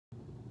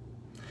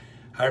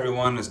Hi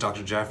everyone, it's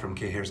Dr. Jeff from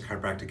K. Harris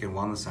Chiropractic and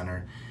Wellness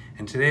Center,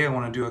 and today I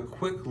want to do a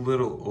quick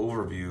little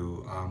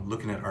overview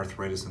looking at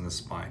arthritis in the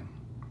spine.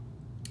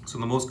 So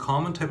the most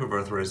common type of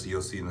arthritis that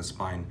you'll see in the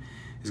spine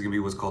is going to be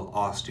what's called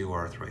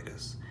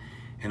osteoarthritis.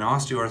 And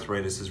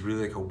osteoarthritis is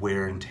really like a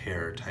wear and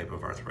tear type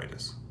of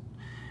arthritis.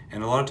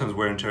 And a lot of times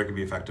wear and tear can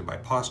be affected by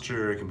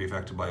posture, it can be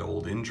affected by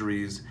old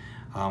injuries,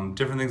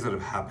 different things that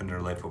have happened in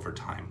our life over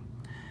time.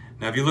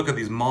 Now if you look at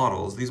these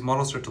models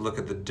start to look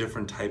at the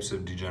different types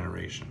of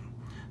degeneration.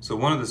 So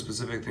one of the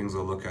specific things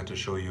I'll look at to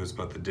show you is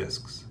about the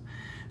discs.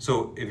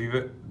 So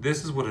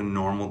this is what a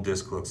normal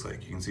disc looks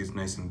like. You can see it's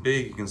nice and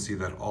big. You can see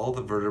that all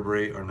the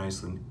vertebrae are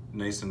nice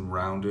and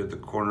rounded. The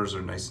corners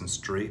are nice and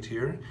straight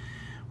here.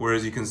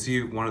 Whereas you can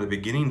see one of the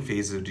beginning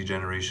phases of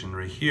degeneration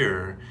right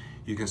here,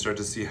 you can start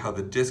to see how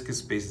the disc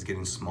space is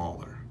getting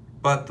smaller.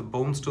 But the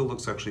bone still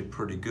looks actually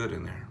pretty good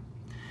in there.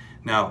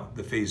 Now,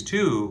 the phase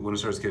 2, when it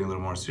starts getting a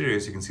little more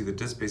serious, you can see the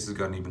disc space has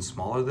gotten even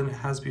smaller than it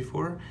has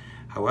before.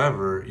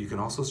 However, you can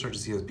also start to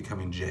see it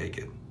becoming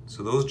jagged.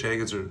 So those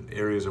jaggeds are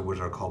areas of which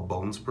are called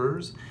bone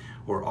spurs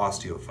or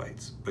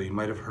osteophytes. But you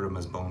might have heard them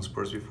as bone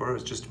spurs before.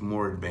 It's just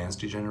more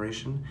advanced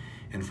degeneration.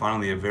 And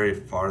finally, a very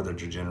farther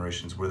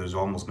degeneration where there's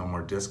almost no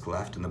more disc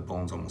left and the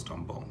bone's almost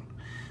on bone.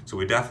 So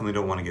we definitely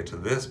don't want to get to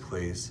this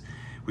place.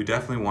 We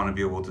definitely want to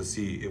be able to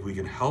see if we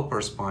can help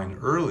our spine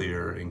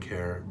earlier in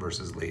care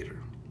versus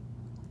later.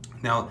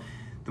 Now,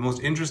 the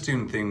most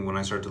interesting thing when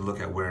I start to look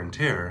at wear and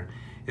tear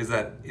is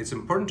that it's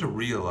important to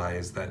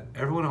realize that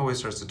everyone always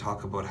starts to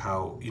talk about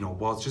how,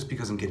 well, it's just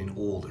because I'm getting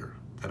older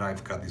that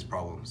I've got these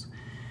problems.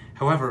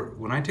 However,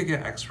 when I take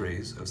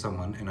x-rays of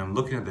someone and I'm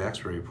looking at the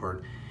x-ray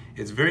report,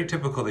 it's very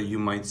typical that you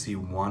might see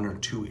 1 or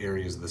 2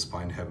 areas of the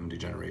spine having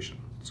degeneration.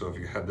 So if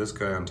you have this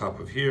guy on top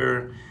of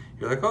here,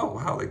 you're like, oh,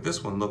 wow, like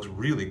this one looks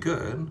really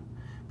good.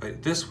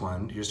 But this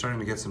one, you're starting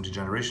to get some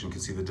degeneration. You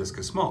can see the disc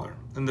is smaller.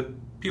 And the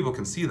people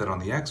can see that on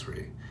the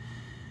x-ray.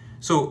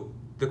 So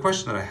the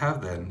question that I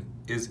have then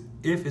is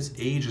if its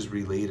age is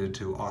related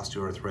to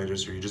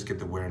osteoarthritis or you just get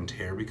the wear and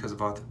tear because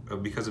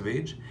of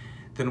age,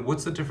 then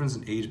what's the difference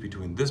in age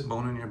between this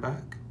bone in your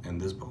back and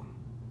this bone?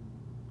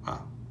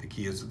 The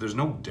key is that there's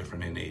no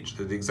difference in age.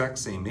 They're the exact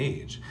same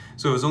age.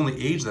 So if it was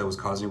only age that was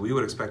causing it, we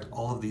would expect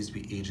all of these to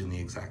be aging the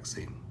exact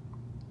same.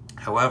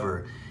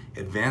 However,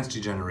 advanced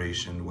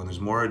degeneration, when there's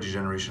more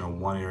degeneration in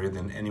one area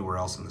than anywhere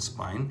else in the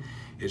spine,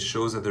 it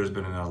shows that there's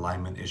been an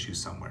alignment issue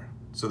somewhere.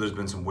 So there's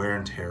been some wear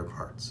and tear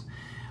parts.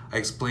 I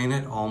explain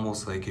it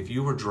almost like if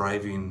you were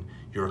driving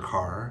your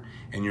car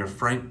and your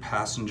front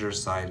passenger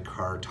side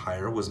car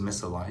tire was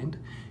misaligned,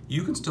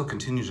 you can still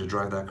continue to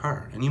drive that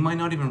car. And you might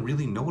not even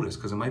really notice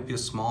because it might be a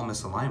small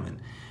misalignment.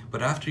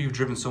 But after you've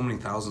driven so many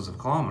thousands of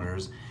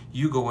kilometers,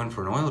 you go in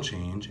for an oil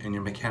change and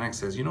your mechanic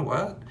says, you know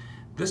what?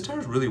 This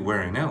tire's really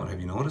wearing out. Have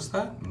you noticed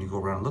that? And you go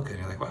around and look at it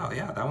and you're like, wow,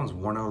 yeah, that one's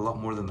worn out a lot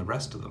more than the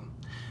rest of them.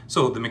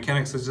 So the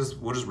mechanic says,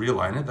 we'll just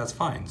realign it, that's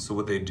fine. So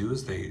what they do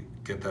is they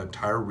get that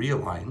tire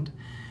realigned.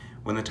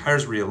 When the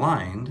tire's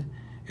realigned,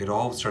 it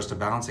all starts to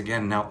balance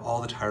again. Now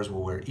all the tires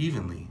will wear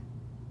evenly,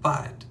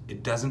 but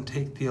it doesn't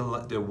take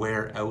the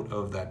wear out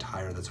of that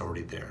tire that's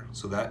already there.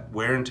 So that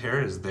wear and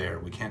tear is there.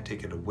 We can't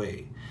take it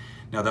away.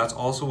 Now that's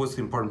also what's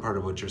the important part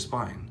about your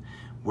spine.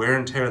 Wear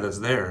and tear that's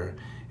there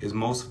is in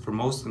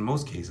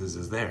most cases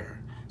is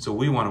there. So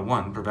we want to,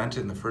 1, prevent it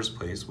in the first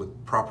place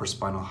with proper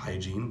spinal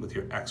hygiene, with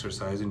your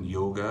exercise and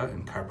yoga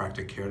and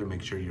chiropractic care to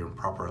make sure you're in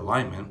proper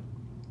alignment.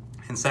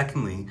 And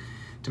secondly,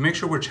 to make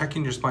sure we're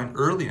checking your spine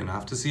early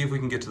enough to see if we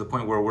can get to the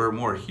point where we're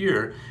more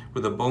here,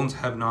 where the bones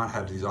have not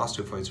had these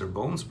osteophytes or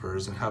bone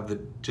spurs and have the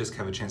disc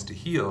have a chance to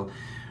heal,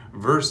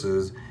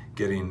 versus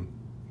getting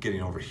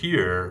over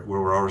here where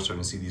we're already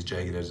starting to see these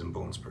jagged edges and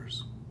bone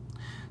spurs.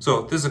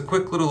 So this is a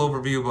quick little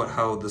overview about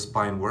how the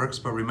spine works,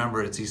 but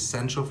remember it's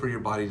essential for your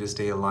body to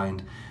stay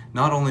aligned,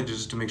 not only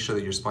just to make sure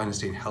that your spine is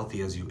staying healthy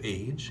as you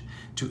age,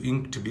 to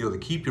be able to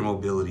keep your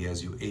mobility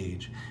as you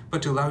age,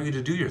 but to allow you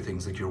to do your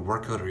things like your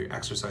workout or your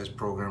exercise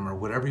program or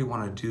whatever you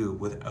want to do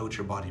without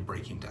your body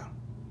breaking down.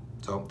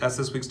 So that's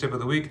this week's tip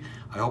of the week.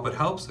 I hope it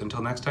helps.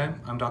 Until next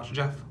time, I'm Dr.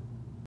 Jeff.